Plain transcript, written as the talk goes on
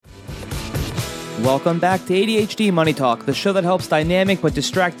Welcome back to ADHD Money Talk, the show that helps dynamic but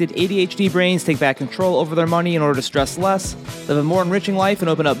distracted ADHD brains take back control over their money in order to stress less, live a more enriching life, and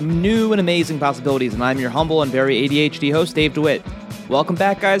open up new and amazing possibilities. And I'm your humble and very ADHD host, Dave DeWitt. Welcome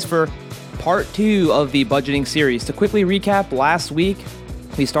back, guys, for part 2 of the budgeting series. To quickly recap, last week,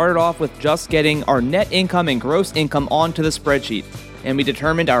 we started off with just getting our net income and gross income onto the spreadsheet, and we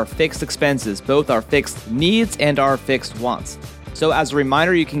determined our fixed expenses, both our fixed needs and our fixed wants. So as a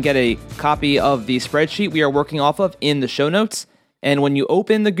reminder, you can get a copy of the spreadsheet we are working off of in the show notes. And when you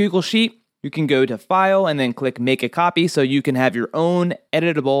open the Google Sheet, you can go to File and then click Make a Copy so you can have your own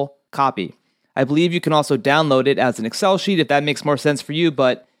editable copy. I believe you can also download it as an Excel sheet if that makes more sense for you,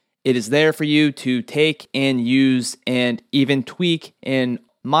 but it is there for you to take and use and even tweak and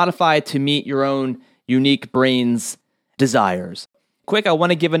modify to meet your own unique brain's desires. Quick, I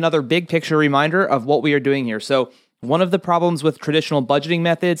want to give another big picture reminder of what we are doing here. So one of the problems with traditional budgeting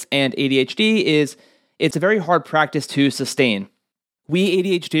methods and ADHD is it's a very hard practice to sustain. We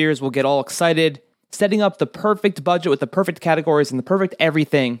ADHDers will get all excited, setting up the perfect budget with the perfect categories and the perfect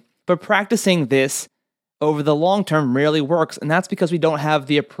everything, but practicing this over the long term rarely works, and that's because we don't have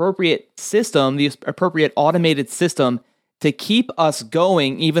the appropriate system, the appropriate automated system to keep us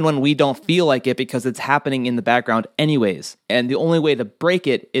going even when we don't feel like it because it's happening in the background anyways. And the only way to break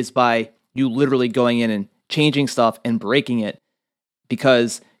it is by you literally going in and changing stuff and breaking it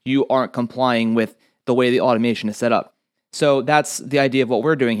because you aren't complying with the way the automation is set up. So that's the idea of what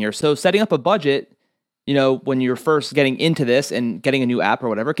we're doing here. So setting up a budget, when you're first getting into this and getting a new app or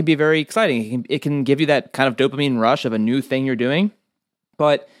whatever, can be very exciting. It can give you that kind of dopamine rush of a new thing you're doing,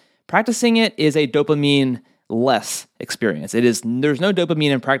 but practicing it is a dopamine less experience. There's no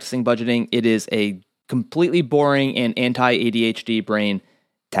dopamine in practicing budgeting. It is a completely boring and anti-ADHD brain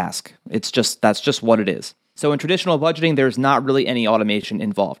task. That's just what it is. So in traditional budgeting, there's not really any automation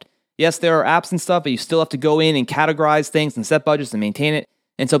involved. Yes, there are apps and stuff, but you still have to go in and categorize things and set budgets and maintain it.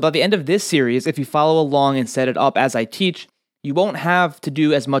 And so by the end of this series, if you follow along and set it up as I teach, you won't have to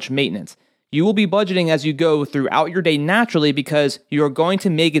do as much maintenance. You will be budgeting as you go throughout your day naturally because you're going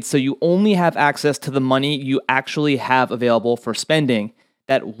to make it so you only have access to the money you actually have available for spending.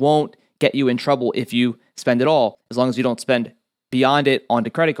 That won't get you in trouble if you spend it all, as long as you don't spend beyond it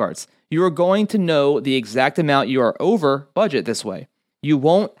onto credit cards. You are going to know the exact amount you are over budget this way. You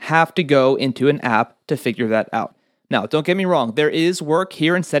won't have to go into an app to figure that out. Now, don't get me wrong, there is work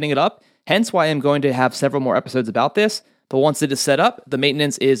here in setting it up, hence why I'm going to have several more episodes about this, but once it is set up, the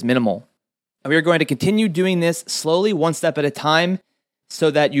maintenance is minimal. And we are going to continue doing this slowly, one step at a time,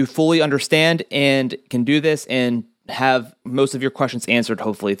 so that you fully understand and can do this and have most of your questions answered,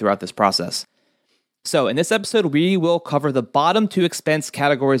 hopefully, throughout this process. So in this episode, we will cover the bottom 2 expense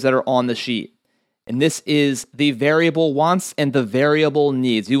categories that are on the sheet. And this is the variable wants and the variable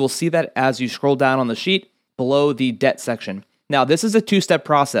needs. You will see that as you scroll down on the sheet below the debt section. Now, this is a 2-step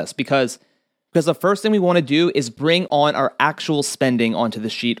process because the first thing we want to do is bring on our actual spending onto the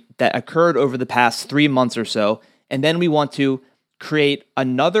sheet that occurred over the past 3 months or so. And then we want to create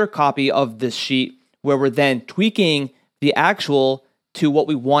another copy of this sheet where we're then tweaking the actual to what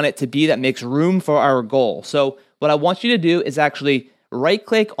we want it to be that makes room for our goal. So what I want you to do is actually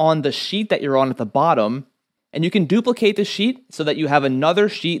right-click on the sheet that you're on at the bottom, and you can duplicate the sheet so that you have another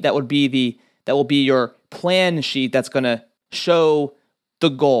sheet that will be your plan sheet that's going to show the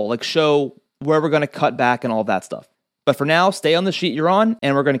goal, like show where we're going to cut back and all that stuff. But for now, stay on the sheet you're on,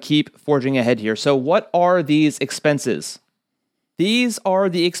 and we're going to keep forging ahead here. So what are these expenses? These are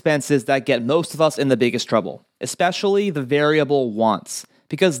the expenses that get most of us in the biggest trouble, especially the variable wants,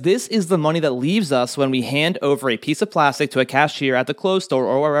 because this is the money that leaves us when we hand over a piece of plastic to a cashier at the clothes store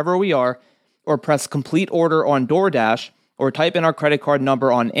or wherever we are, or press complete order on DoorDash, or type in our credit card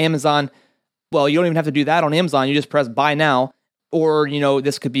number on Amazon. Well, you don't even have to do that on Amazon. You just press buy now. Or,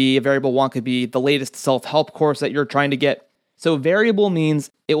 this could be a variable want, could be the latest self-help course that you're trying to get. So variable means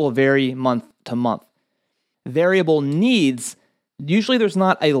it will vary month to month. Variable needs, usually there's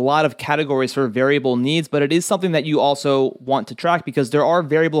not a lot of categories for variable needs, but it is something that you also want to track because there are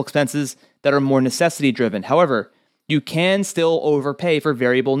variable expenses that are more necessity driven. However, you can still overpay for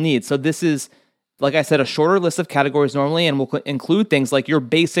variable needs. So this is, like I said, a shorter list of categories normally, and will include things like your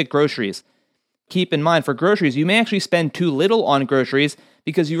basic groceries. Keep in mind, for groceries, you may actually spend too little on groceries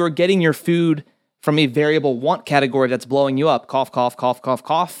because you are getting your food from a variable want category that's blowing you up. Cough, cough, cough, cough,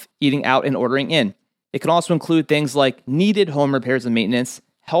 cough, eating out and ordering in. It can also include things like needed home repairs and maintenance,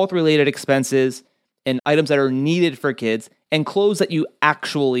 health-related expenses, and items that are needed for kids, and clothes that you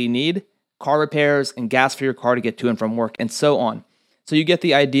actually need, car repairs and gas for your car to get to and from work, and so on. So you get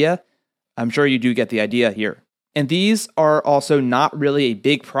the idea? I'm sure you do get the idea here. And these are also not really a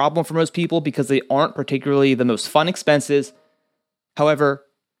big problem for most people because they aren't particularly the most fun expenses. However,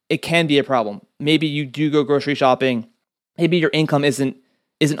 it can be a problem. Maybe you do go grocery shopping. Maybe your income isn't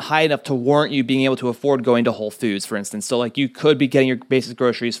high enough to warrant you being able to afford going to Whole Foods, for instance. So like you could be getting your basic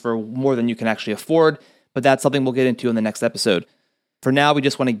groceries for more than you can actually afford, but that's something we'll get into in the next episode. For now, we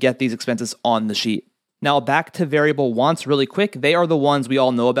just want to get these expenses on the sheet. Now back to variable wants really quick. They are the ones we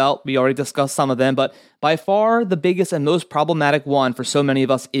all know about. We already discussed some of them, but by far the biggest and most problematic one for so many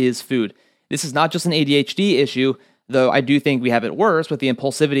of us is food. This is not just an ADHD issue, though I do think we have it worse with the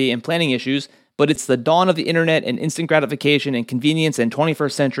impulsivity and planning issues, but it's the dawn of the internet and instant gratification and convenience and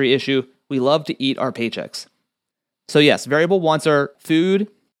 21st century issue. We love to eat our paychecks. So yes, variable wants are food,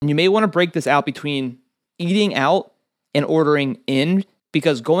 and you may want to break this out between eating out and ordering in,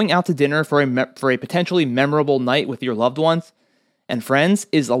 because going out to dinner for a potentially memorable night with your loved ones and friends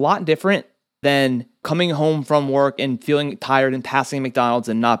is a lot different than coming home from work and feeling tired and passing McDonald's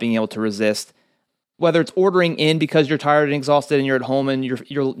and not being able to resist. Whether it's ordering in because you're tired and exhausted and you're at home and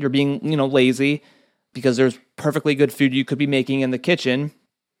you're being, lazy because there's perfectly good food you could be making in the kitchen.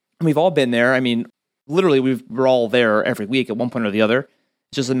 And we've all been there. I mean, literally we're all there every week at one point or the other.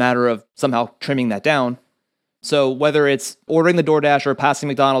 It's just a matter of somehow trimming that down. So whether it's ordering the DoorDash or passing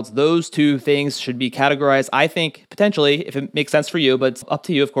McDonald's, those two things should be categorized, I think, potentially, if it makes sense for you, but it's up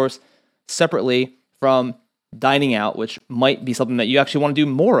to you, of course, separately from dining out, which might be something that you actually want to do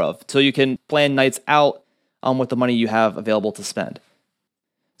more of, so you can plan nights out with the money you have available to spend.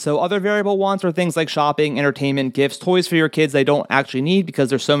 So other variable wants are things like shopping, entertainment, gifts, toys for your kids they don't actually need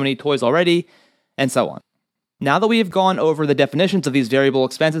because there's so many toys already, and so on. Now that we have gone over the definitions of these variable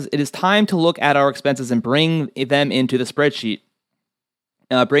expenses, it is time to look at our expenses and bring them into the spreadsheet.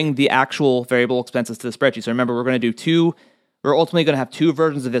 Bring the actual variable expenses to the spreadsheet. So remember, we're ultimately going to have two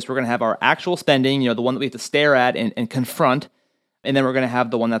versions of this. We're going to have our actual spending, the one that we have to stare at and confront, and then we're going to have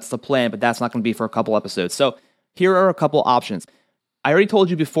the one that's the plan, but that's not going to be for a couple episodes. So here are a couple options. I already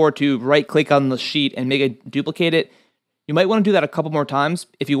told you before to right-click on the sheet and duplicate it. You might want to do that a couple more times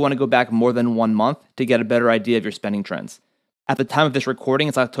if you want to go back more than 1 month to get a better idea of your spending trends. At the time of this recording,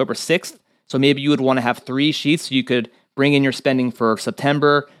 it's October 6th, so maybe you would want to have 3 sheets so you could bring in your spending for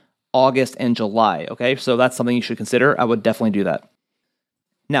September, August, and July, okay? So that's something you should consider. I would definitely do that.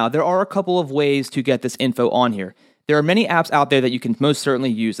 Now, there are a couple of ways to get this info on here. There are many apps out there that you can most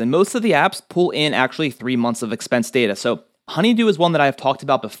certainly use, and most of the apps pull in actually 3 months of expense data. So Honeydew is one that I've talked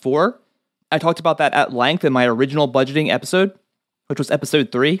about before. I talked about that at length in my original budgeting episode, which was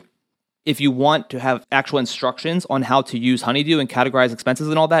episode 3. If you want to have actual instructions on how to use Honeydew and categorize expenses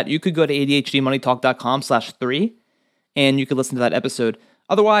and all that, you could go to ADHDmoneytalk.com/3 and you could listen to that episode.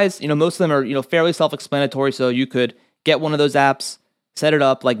 Otherwise, most of them are, fairly self-explanatory, so you could get one of those apps, set it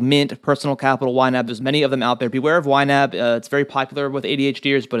up like Mint, Personal Capital, YNAB. There's many of them out there. Beware of YNAB. It's very popular with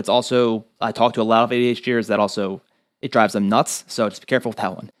ADHDers, but it's also, I talk to a lot of ADHDers that also, it drives them nuts, so just be careful with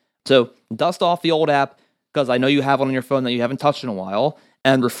that one. So dust off the old app, because I know you have one on your phone that you haven't touched in a while,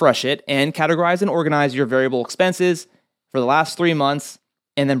 and refresh it, and categorize and organize your variable expenses for the last 3 months,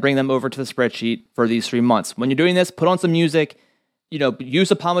 and then bring them over to the spreadsheet for these 3 months. When you're doing this, put on some music, use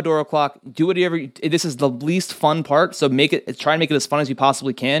a Pomodoro clock, do whatever. This is the least fun part, so try and make it as fun as you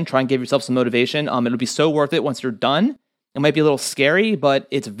possibly can. Try and give yourself some motivation. It'll be so worth it once you're done. It might be a little scary, but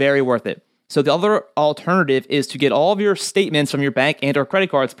it's very worth it. So the other alternative is to get all of your statements from your bank and or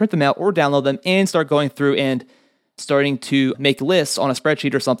credit cards, print them out or download them, and start going through and starting to make lists on a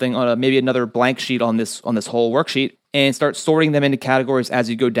spreadsheet or something, on maybe another blank sheet on this whole worksheet, and start sorting them into categories as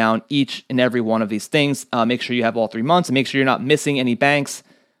you go down each and every one of these things. Make sure you have all 3 months, and make sure you're not missing any banks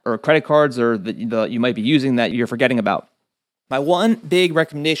or credit cards or that you might be using that you're forgetting about. My one big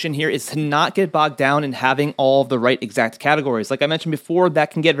recommendation here is to not get bogged down in having all of the right exact categories. Like I mentioned before,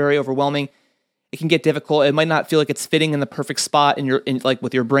 that can get very overwhelming. It can get difficult. It might not feel like it's fitting in the perfect spot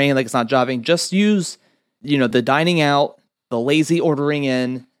with your brain, like it's not jiving. Just use, the dining out, the lazy ordering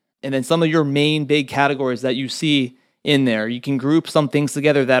in, and then some of your main big categories that you see in there. You can group some things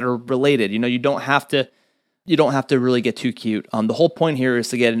together that are related. You don't have to really get too cute. The whole point here is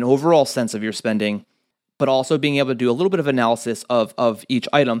to get an overall sense of your spending, but also being able to do a little bit of analysis of each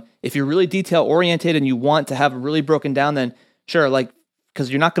item. If you're really detail oriented and you want to have it really broken down, then sure, because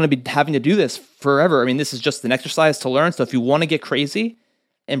you're not going to be having to do this forever. I mean, this is just an exercise to learn. So if you want to get crazy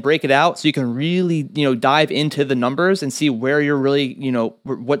and break it out so you can really, dive into the numbers and see where you're really,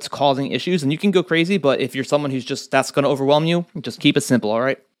 what's causing issues, and you can go crazy. But if you're someone that's going to overwhelm you, just keep it simple. All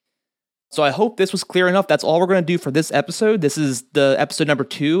right. So I hope this was clear enough. That's all we're going to do for this episode. This is the episode number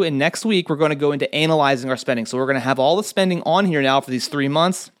 2. And next week, we're going to go into analyzing our spending. So we're going to have all the spending on here now for these 3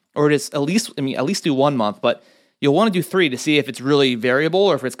 months, or just at least do 1 month, but You'll want to do 3 to see if it's really variable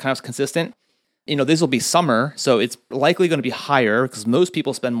or if it's kind of consistent. This will be summer, so it's likely going to be higher because most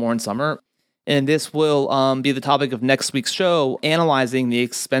people spend more in summer. And this will be the topic of next week's show, analyzing the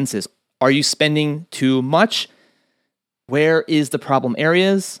expenses. Are you spending too much? Where is the problem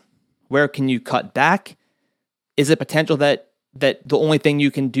areas? Where can you cut back? Is it potential that the only thing you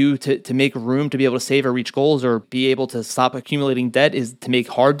can do to make room to be able to save or reach goals or be able to stop accumulating debt is to make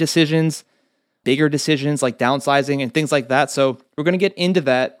hard decisions, bigger decisions like downsizing and things like that? So we're going to get into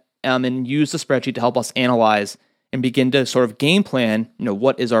that and use the spreadsheet to help us analyze and begin to sort of game plan,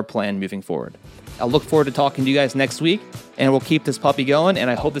 what is our plan moving forward. I'll look forward to talking to you guys next week, and we'll keep this puppy going, and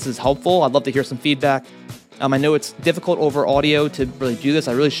I hope this is helpful. I'd love to hear some feedback. I know it's difficult over audio to really do this.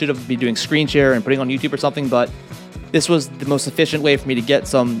 I really should have been doing screen share and putting on YouTube or something, but this was the most efficient way for me to get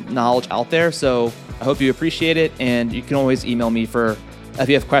some knowledge out there. So I hope you appreciate it, and you can always email me if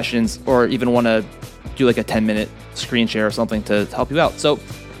you have questions or even want to do like a 10-minute screen share or something to help you out. So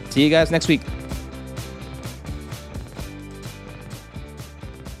see you guys next week.